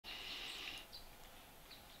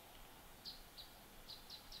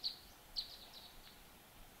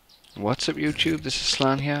What's up YouTube, this is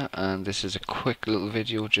Slaan here, and this is a quick little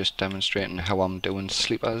video just demonstrating how I'm doing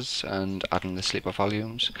sleepers and adding the sleeper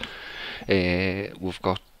volumes. We've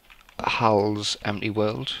got hals empty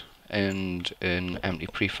world and an empty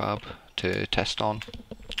prefab to test on.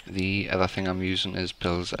 The other thing I'm using is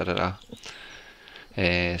pille's editor.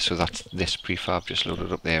 So that's this prefab just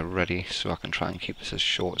loaded up there ready, so I can try and keep this as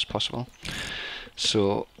short as possible.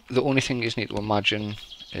 So the only thing you need to imagine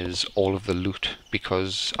is all of the loot,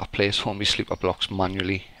 because I place all my sleeper blocks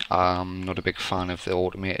manually. I'm not a big fan of the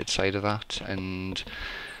automated side of that, and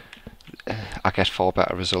I get far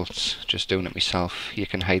better results just doing it myself. You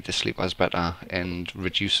can hide the sleepers better, and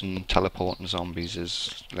reducing teleporting zombies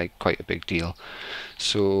is like quite a big deal.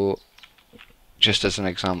 So just as an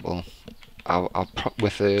example,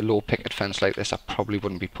 with a low picket fence like this, I probably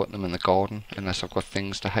wouldn't be putting them in the garden unless I've got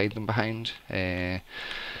things to hide them behind.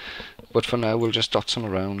 But for now we'll just dot some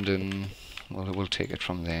around and we'll take it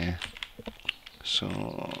from there. So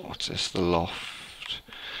what's this? The loft.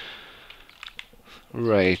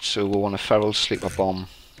 Right, so we want a feral sleeper bomb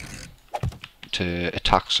to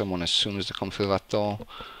attack someone as soon as they come through that door.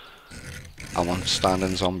 I want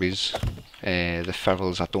standing zombies. The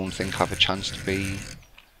ferals I don't think have a chance to be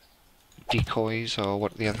decoys or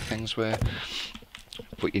what the other things were,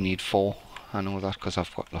 but you need 4. I know that because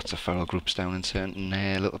I've got lots of feral groups down in certain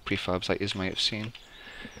little prefabs like you might have seen.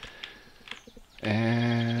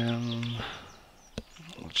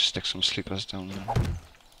 We'll just stick some sleepers down there.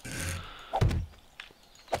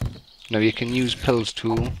 Now you can use pille's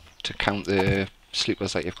tool to count the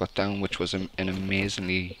sleepers that you've got down, which was an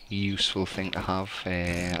amazingly useful thing to have.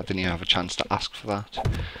 I didn't even have a chance to ask for that.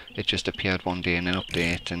 It just appeared one day in an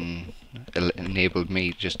update and it enabled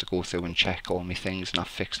me just to go through and check all my things, and I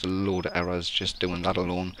fixed a load of errors just doing that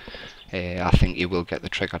alone. I think you will get the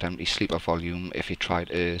triggered empty sleeper volume if you try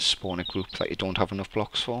to spawn a group that you don't have enough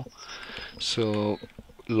blocks for. So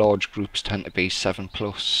large groups tend to be 7+,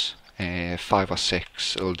 5 or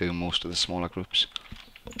 6 will do most of the smaller groups.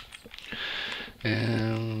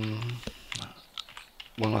 We'll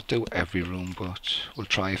not do every room, but we'll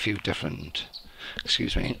try a few different,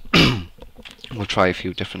 excuse me, we'll try a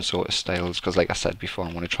few different sort of styles, because like I said before,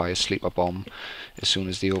 I'm going to try a sleeper bomb as soon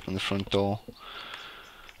as they open the front door.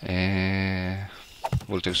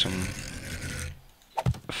 We'll do some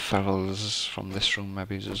ferals from this room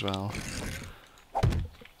maybe as well.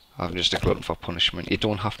 I'm just a glutton for punishment. You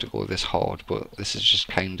don't have to go this hard, but this is just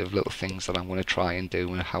kind of little things that I'm going to try and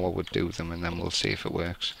do and how I would do them, and then we'll see if it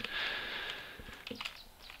works.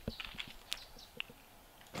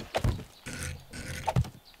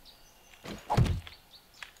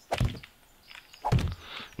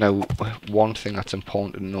 Now, one thing that's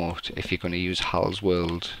important to note, if you're going to use Hal's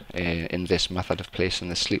World in this method of placing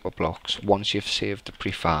the sleeper blocks, once you've saved the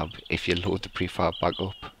prefab, if you load the prefab back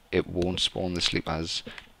up, it won't spawn the sleepers,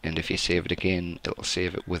 and if you save it again, it'll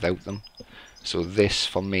save it without them. So this,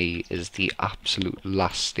 for me, is the absolute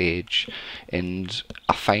last stage, and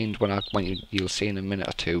I find you'll see in a minute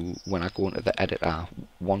or two, when I go into the editor,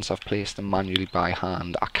 once I've placed them manually by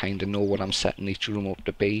hand, I kind of know what I'm setting each room up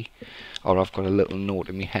to be, or I've got a little note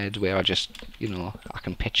in my head where I just, I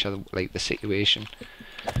can picture like the situation,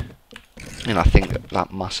 and I think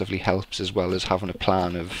that massively helps, as well as having a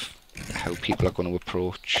plan of how people are going to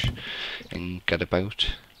approach and get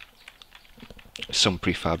about. Some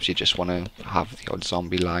prefabs you just want to have the odd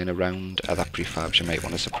zombie lying around, other prefabs you might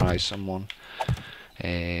want to surprise someone.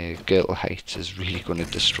 Girdle height is really going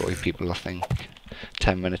to destroy people, I think.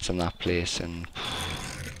 10 minutes in that place, and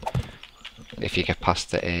if you get past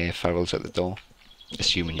the ferals at the door,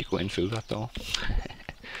 assuming you go in through that door.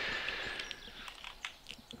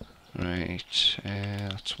 Right,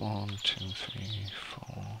 that's 1, 2, 3,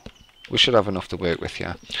 4. We should have enough to work with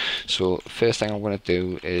here. So first thing I'm going to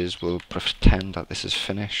do is we'll pretend that this is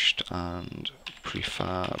finished, and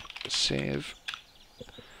prefab save.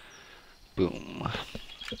 Boom.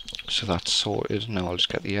 So that's sorted. Now I'll just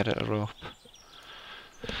get the editor up.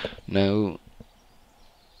 Now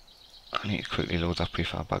I need to quickly load that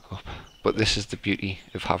prefab back up. But this is the beauty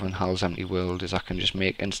of having Hal's Empty World, is I can just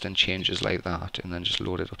make instant changes like that and then just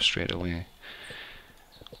load it up straight away.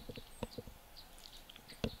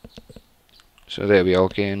 So there we are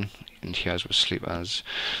again, and here's what sleepers.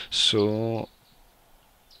 So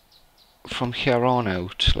from here on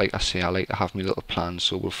out, like I say, I like to have my little plan,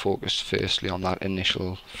 so we'll focus firstly on that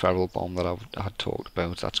initial feral bomb that I had talked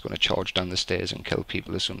about. That's going to charge down the stairs and kill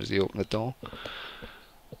people as soon as they open the door.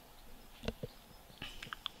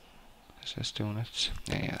 Is this doing it?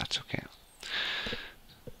 Yeah, that's okay.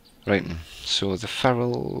 Right, so the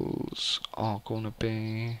ferals are going to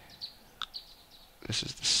be This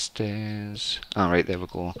is the stairs. Alright, there we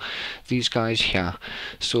go. These guys here.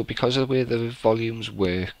 So because of the way the volumes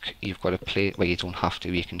work, you've got to play, well, you don't have to,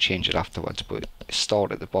 you can change it afterwards, but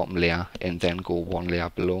start at the bottom layer and then go one layer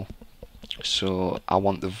below. So I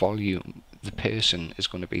want the volume, the person is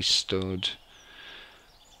going to be stood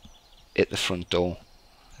at the front door.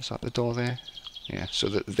 Is that the door there? Yeah, so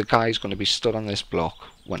the guy's going to be stood on this block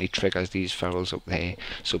when he triggers these ferals up there.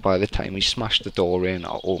 So by the time he smashed the door in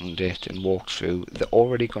or opened it and walked through, they're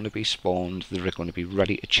already going to be spawned. They're going to be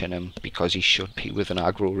ready to chin him because he should be within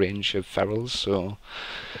aggro range of ferals. So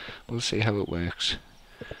we'll see how it works.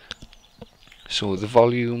 So the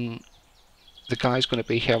volume, the guy's going to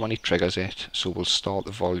be here when he triggers it. So we'll start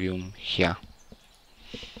the volume here.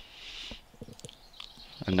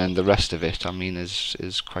 And then the rest of it, I mean,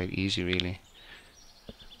 is quite easy really.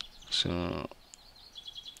 So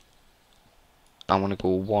I want to go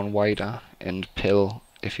one wider, and Pill,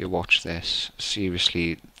 if you watch this,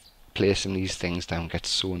 seriously, placing these things down gets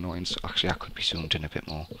so annoying. So actually I could be zoomed in a bit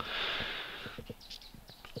more.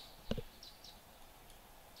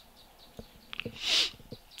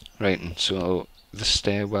 Right, and so the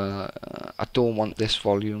stairwell, I don't want this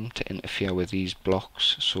volume to interfere with these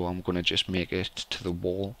blocks, so I'm going to just make it to the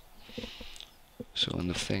wall. So in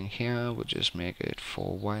the thing here, we'll just make it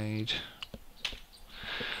 4 wide.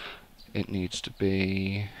 It needs to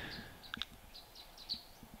be,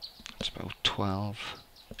 it's about 12.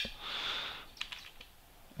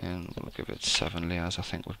 And we'll give it 7 layers, I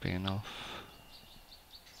think would be enough.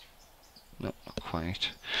 No, not quite.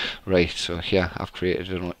 Right, so here I've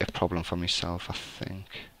created a problem for myself, I think.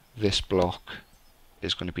 This block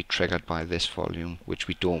is going to be triggered by this volume, which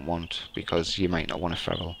we don't want because you might not want a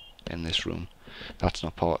feral in this room. That's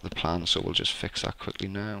not part of the plan, so we'll just fix that quickly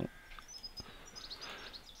now.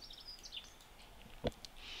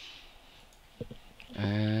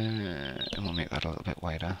 And we'll make that a little bit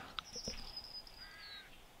wider.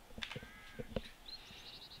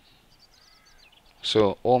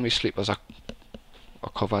 So all my sleepers are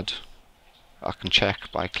covered. I can check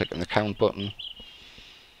by clicking the count button.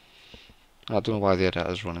 I don't know why the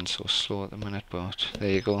editor's running so slow at the minute, but there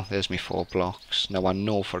you go, there's my 4 blocks. Now I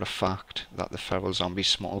know for a fact that the feral zombie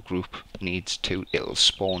small group needs it'll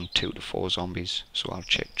spawn 2 to 4 zombies, so I'll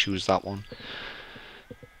choose that one.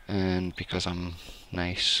 And because I'm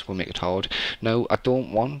nice, we'll make it hard. Now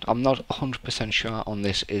I'm not 100% sure on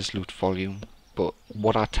this is loot volume, but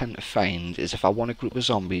what I tend to find is if I want a group of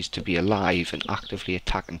zombies to be alive and actively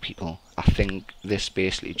attacking people, I think this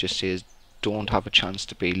basically just says don't have a chance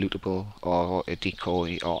to be lootable or a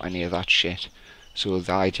decoy or any of that shit. So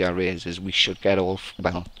the idea is we should get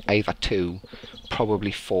either 2,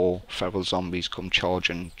 probably 4 feral zombies come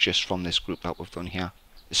charging just from this group that we've done here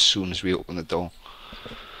as soon as we open the door.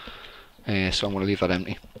 So I'm going to leave that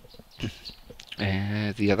empty.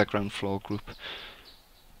 The other ground floor group.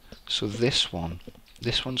 So this one's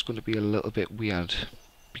going to be a little bit weird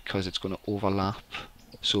because it's going to overlap.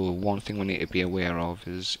 So one thing we need to be aware of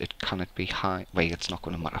is it cannot be high. Well, it's not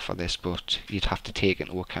going to matter for this, but you'd have to take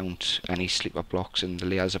into account any sleeper blocks and the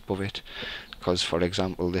layers above it. Because, for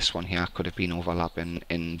example, this one here could have been overlapping,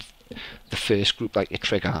 and the first group that you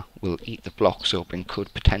trigger will eat the blocks up and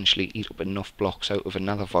could potentially eat up enough blocks out of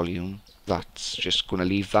another volume that's just going to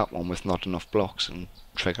leave that one with not enough blocks and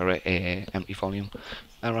trigger a empty volume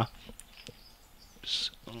error.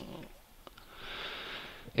 So,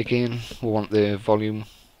 again, we want the volume.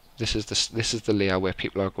 This is the layer where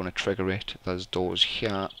people are going to trigger it. There's doors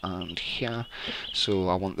here and here, so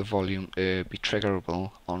I want the volume to be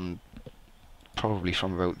triggerable on probably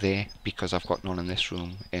from about there, because I've got none in this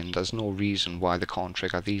room, and there's no reason why they can't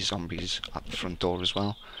trigger these zombies at the front door as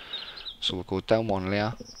well. So we'll go down 1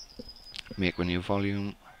 layer, make a new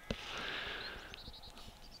volume,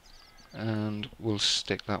 and we'll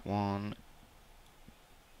stick that one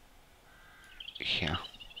here.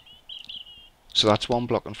 So that's 1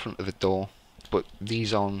 block in front of the door, but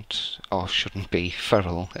these aren't, or shouldn't be,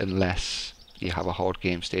 feral unless you have a hard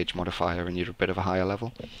game stage modifier and you're a bit of a higher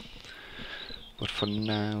level. But for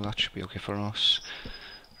now, that should be okay for us.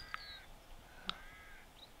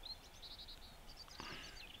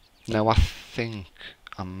 Now I think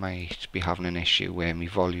I might be having an issue where my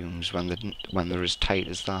volumes, when they're as tight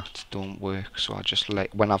as that, don't work. So I just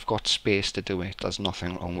when I've got space to do it, there's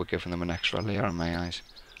nothing wrong with giving them an extra layer in my eyes.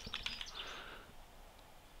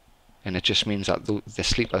 And it just means that the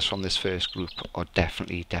sleepers from this first group are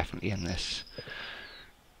definitely in this.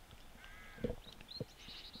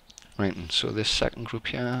 Right, and so this second group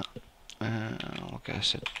here, I'll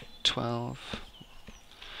guess it 12,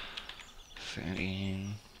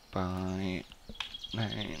 13 by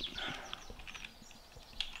 9.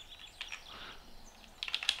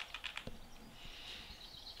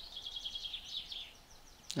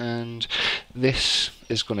 And this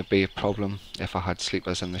is going to be a problem if I had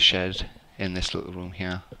sleepers in the shed, in this little room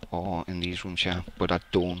here, or in these rooms here, but I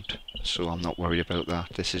don't, so I'm not worried about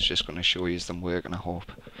that. This is just going to show you them working, I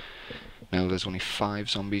hope. Now there's only 5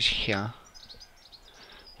 zombies here,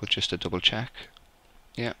 but just to double check.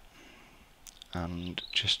 Yeah. And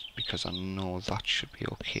just because I know that should be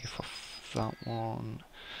okay for that one,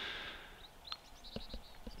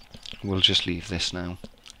 we'll just leave this now.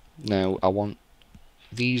 Now I want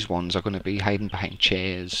these ones are going to be hiding behind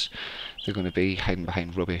chairs, they're going to be hiding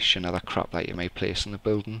behind rubbish and other crap that you may place in the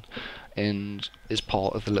building, and as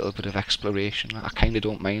part of the little bit of exploration, I kind of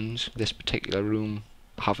don't mind this particular room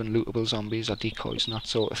having lootable zombies or decoys and that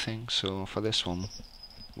sort of thing, so for this one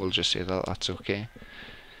we'll just say that that's okay.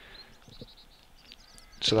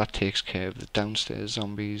 So that takes care of the downstairs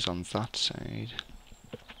zombies on that side.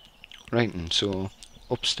 Right, and so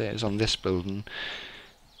upstairs on this building,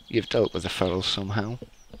 you've dealt with the ferals somehow.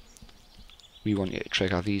 We want you to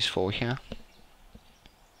trigger these 4 here.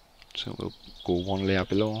 So we'll go 1 layer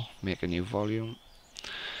below, make a new volume,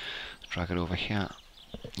 drag it over here.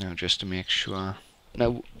 Now just to make sure,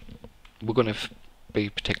 now we're going to be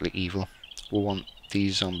particularly evil. We want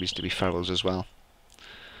these zombies to be ferals as well.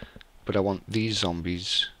 But I want these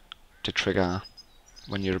zombies to trigger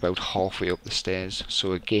when you're about halfway up the stairs.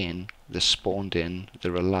 So again, they're spawned in,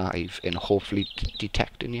 they're alive, and hopefully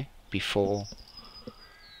detecting you before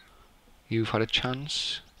you've had a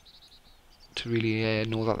chance to really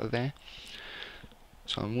know that they're there.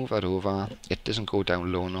 So I'll move that over. It doesn't go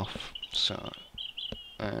down low enough, so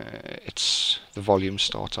it's the volume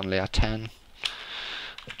starts on layer 10.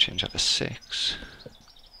 Change that to 6.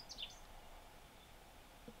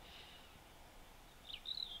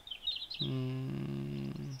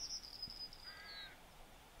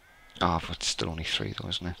 Ah, but it's still only 3 though,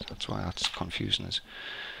 isn't it? That's why that's confusing us.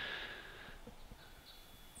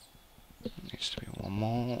 Needs to be 1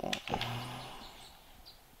 more.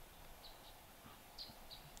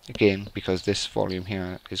 Again, because this volume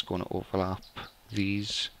here is going to overlap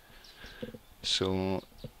these, so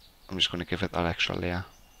I'm just going to give it that extra layer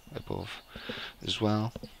above as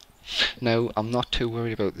well. Now, I'm not too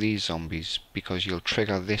worried about these zombies because you'll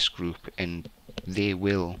trigger this group and they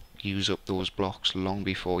will use up those blocks long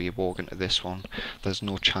before you walk into this one. There's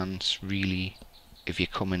no chance really if you're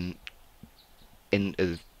coming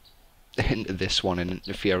into this one and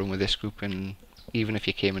interfering with this group, and even if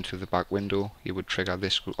you came in through the back window you would trigger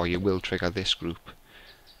this group, or you will trigger this group.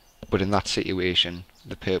 But in that situation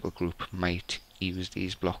the purple group might use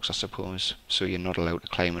these blocks, I suppose, so you're not allowed to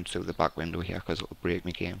climb in through the back window here because it'll break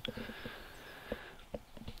my game.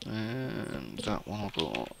 And that one will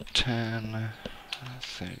go 10,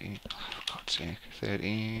 13, oh, for God's sake,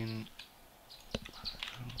 13.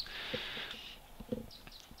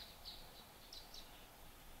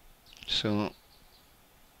 So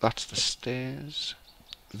that's the stairs.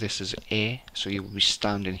 This is A, so you will be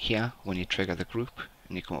standing here when you trigger the group,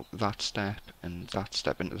 and you come up that step and that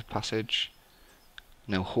step into the passage.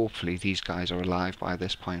 Now hopefully these guys are alive by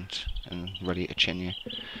this point and ready to chin you.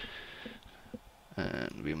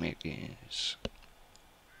 And we make these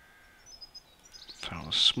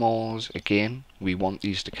feral smalls. Again, we want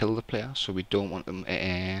these to kill the player, so we don't want them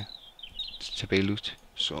to be loot.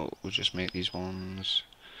 So we'll just make these ones.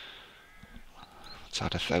 Let's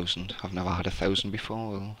add 1,000. I've never had 1,000 before.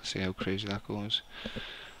 We'll see how crazy that goes.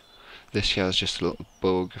 This here is just a little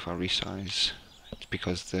bug if I resize. It's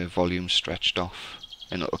because the volume's stretched off,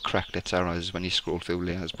 and it'll correct its errors when you scroll through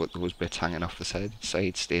layers, but those bits hanging off the side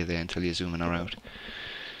stay there until you zoom in or out.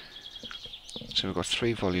 So we've got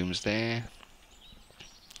 3 volumes there.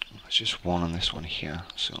 There's just 1 on this one here,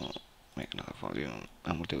 so make another volume,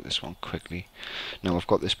 and we'll do this one quickly. Now I've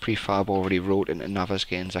got this prefab already wrote into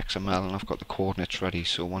Navigains XML, and I've got the coordinates ready,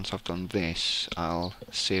 so once I've done this I'll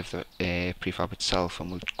save the prefab itself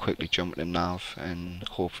and we'll quickly jump into Nav and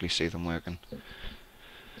hopefully see them working.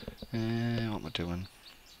 What am I doing?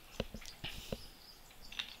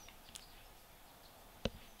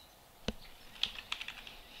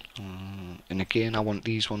 And again I want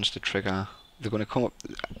these ones to trigger. They're going to come up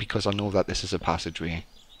because I know that this is a passageway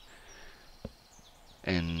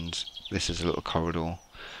and this is a little corridor.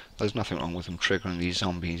 There's nothing wrong with them triggering these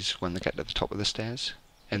zombies when they get to the top of the stairs,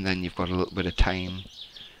 and then you've got a little bit of time,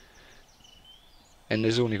 and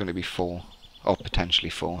there's only going to be 4 or potentially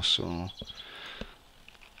 4, so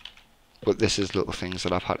but this is little things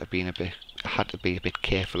that I've had to be a bit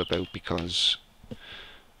careful about, because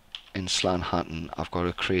in Slaan hunting I've got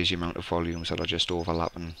a crazy amount of volumes that are just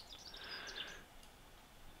overlapping,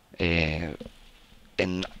 and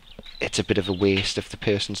it's a bit of a waste if the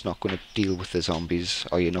person's not going to deal with the zombies,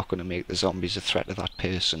 or you're not going to make the zombies a threat to that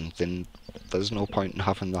person. Then there's no point in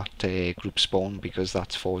having that group spawn, because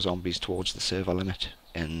that's 4 zombies towards the server limit.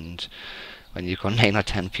 And when you've got 9 or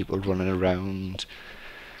 10 people running around,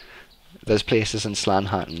 there's places in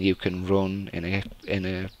Slaan you can run in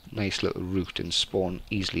a nice little route and spawn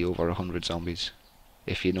easily over 100 zombies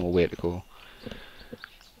if you know where to go.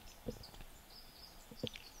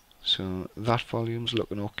 So that volume's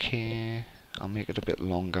looking okay. I'll make it a bit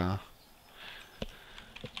longer.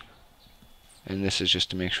 And this is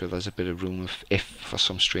just to make sure there's a bit of room if for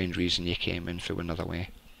some strange reason you came in through another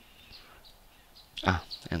way. Ah,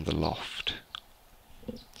 and the loft.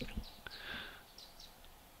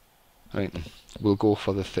 Right then, we'll go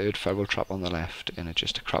for the 3rd feral trap on the left and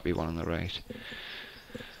just a crappy one on the right.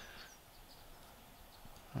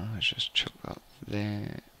 Let's just chuck that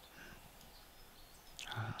there.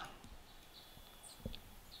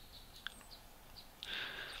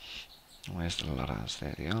 Where's the ladders?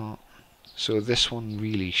 There they are. So this one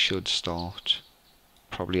really should start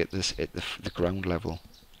probably at the ground level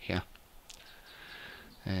here,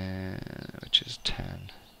 which is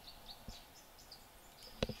 10.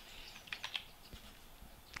 It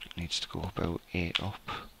needs to go about 8 up.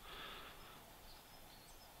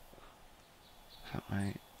 Is that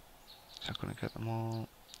right? Is that going to get them all?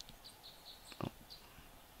 Oh.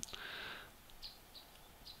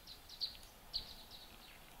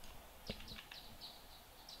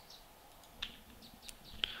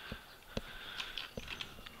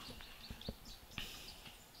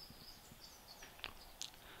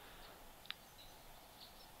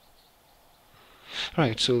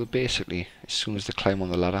 Right, so basically, as soon as they climb on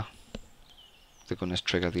the ladder, they're going to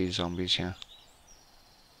trigger these zombies here.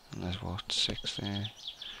 And there's what, 6 there.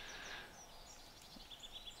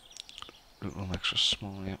 Little extra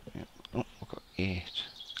small, yep. Oh, we've got 8.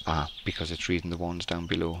 Ah, because it's reading the ones down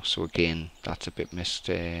below. So again, that's a bit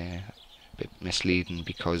misleading,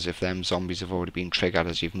 because if them zombies have already been triggered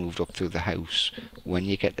as you've moved up through the house, when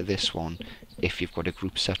you get to this one, if you've got a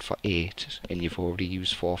group set for 8 and you've already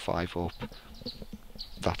used 4 or 5 up,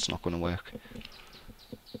 that's not going to work.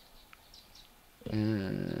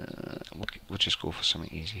 We'll just go for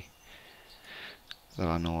something easy. There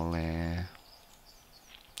are no...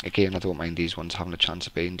 Again, I don't mind these ones having a chance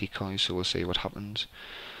of being decoys, so we'll see what happens.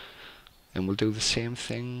 And we'll do the same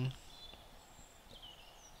thing.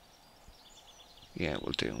 Yeah,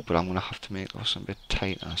 we'll do. But I'm going to have to make this a bit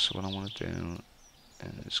tighter, so what I want to do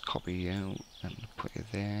is copy you out and put you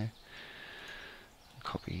there.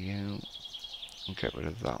 Copy you and get rid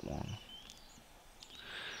of that one.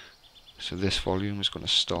 So this volume is going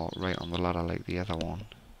to start right on the ladder like the other one.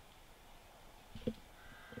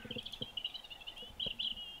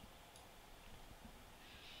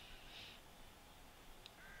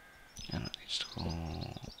 And it needs to go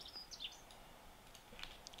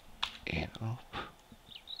 8 up.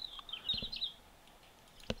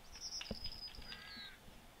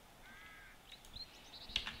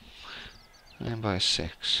 And then by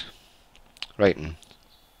 6. Right then.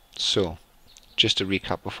 So, just to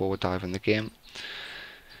recap before we dive in the game.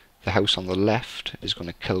 The house on the left is going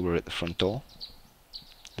to kill her at the front door.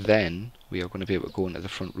 Then we are going to be able to go into the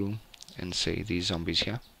front room and see these zombies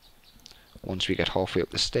here. Once we get halfway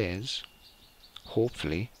up the stairs,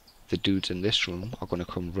 hopefully the dudes in this room are going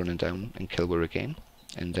to come running down and kill her again.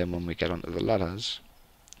 And then when we get onto the ladders,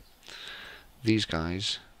 these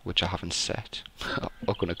guys, which I haven't set,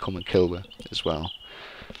 are going to come and kill her as well.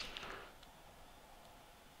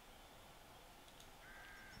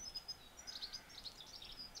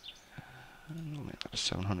 And we'll make that a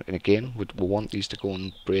 700. And again, we want these to go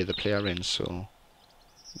and bray the player in, so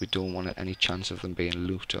we don't want any chance of them being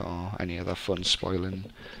loot or any other fun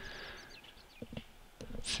spoiling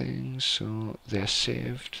things. So they're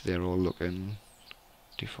saved, they're all looking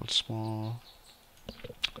default small.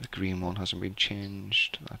 The green one hasn't been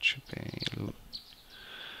changed, that should be...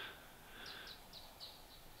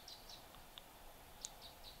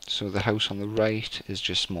 So the house on the right is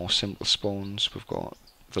just more simple spawns. We've got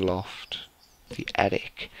the loft, the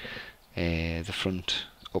attic, the front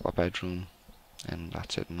upper bedroom, and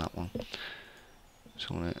that's it in that one. So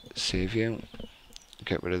I'm going to save you,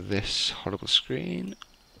 get rid of this horrible screen,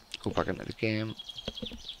 go back into the game.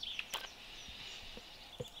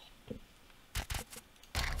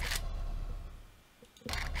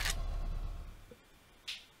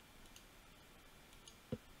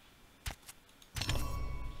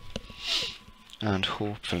 And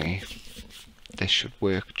hopefully this should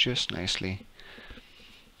work just nicely.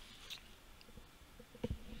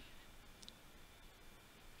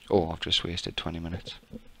 Oh, I've just wasted 20 minutes.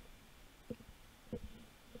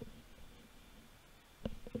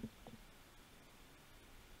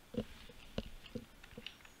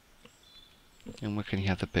 And we can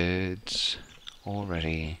hear the birds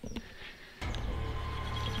already.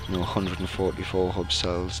 No 144 hub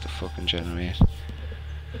cells to fucking generate.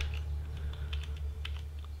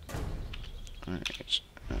 Right, just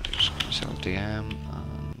gonna sell DM,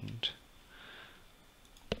 and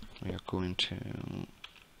we are going to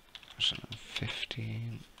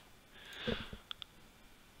 15.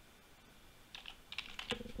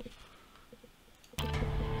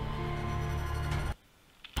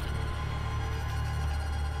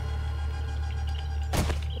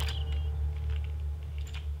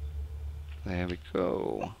 There we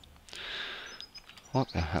go. What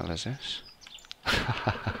the hell is this?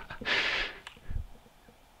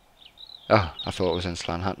 Oh, I thought it was in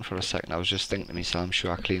Slaan Hatton for a second. I was just thinking to myself, I'm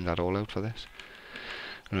sure I cleaned that all out for this.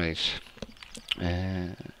 Right.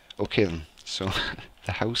 Okay then. So,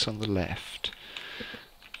 the house on the left.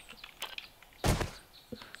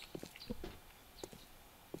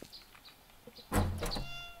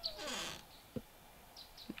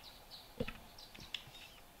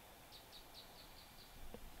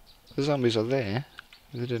 The zombies are there.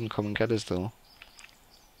 They didn't come and get us though.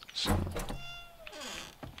 So.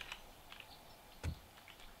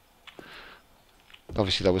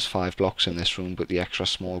 Obviously there was 5 blocks in this room, but the extra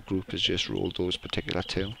small group has just rolled those particular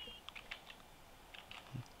 2.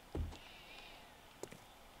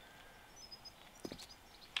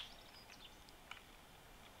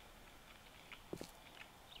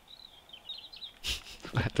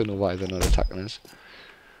 I don't know why they're not attacking us.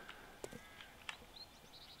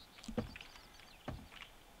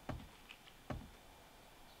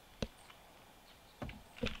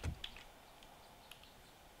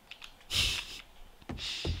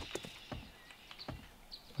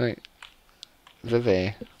 Right, they're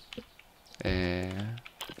there.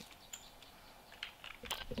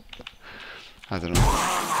 I don't know.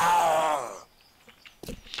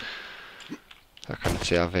 I can't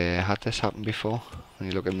say I've had this happen before. When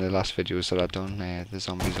you look in the last videos that I've done, the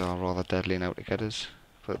zombies are rather deadly and out to get us.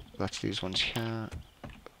 But that's these ones here.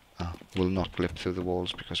 Oh, will not blip through the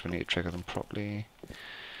walls because we need to trigger them properly.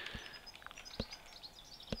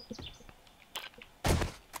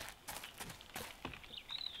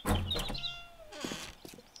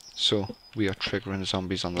 So, we are triggering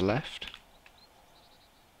zombies on the left.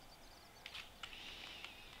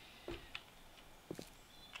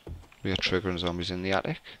 We are triggering zombies in the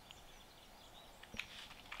attic.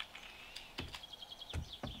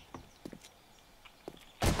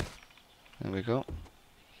 There we go.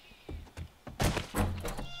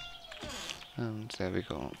 And there we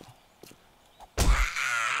go.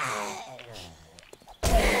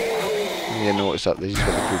 And you notice that these are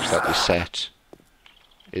the groups that we set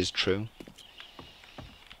is true.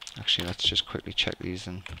 Actually, let's just quickly check these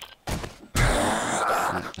and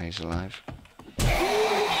he's alive.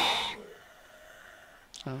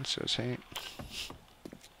 And so it's 8.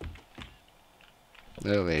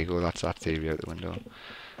 Oh, there you go, that's that theory out the window.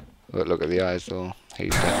 But look at the eyes though,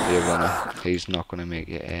 he's definitely a runner. He's not going to make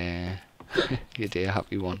you your day a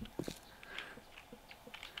happy one.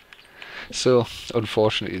 So,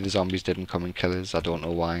 unfortunately the zombies didn't come and kill us, I don't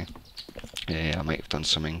know why. I might have done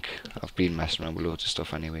something. I've been messing around with loads of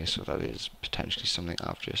stuff anyway, so that is potentially something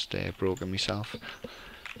I've just broken myself.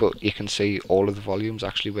 But you can see all of the volumes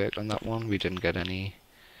actually worked on that one. We didn't get any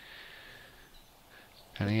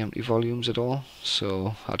empty volumes at all,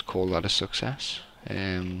 so I'd call that a success.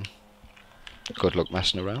 Good luck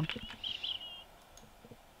messing around.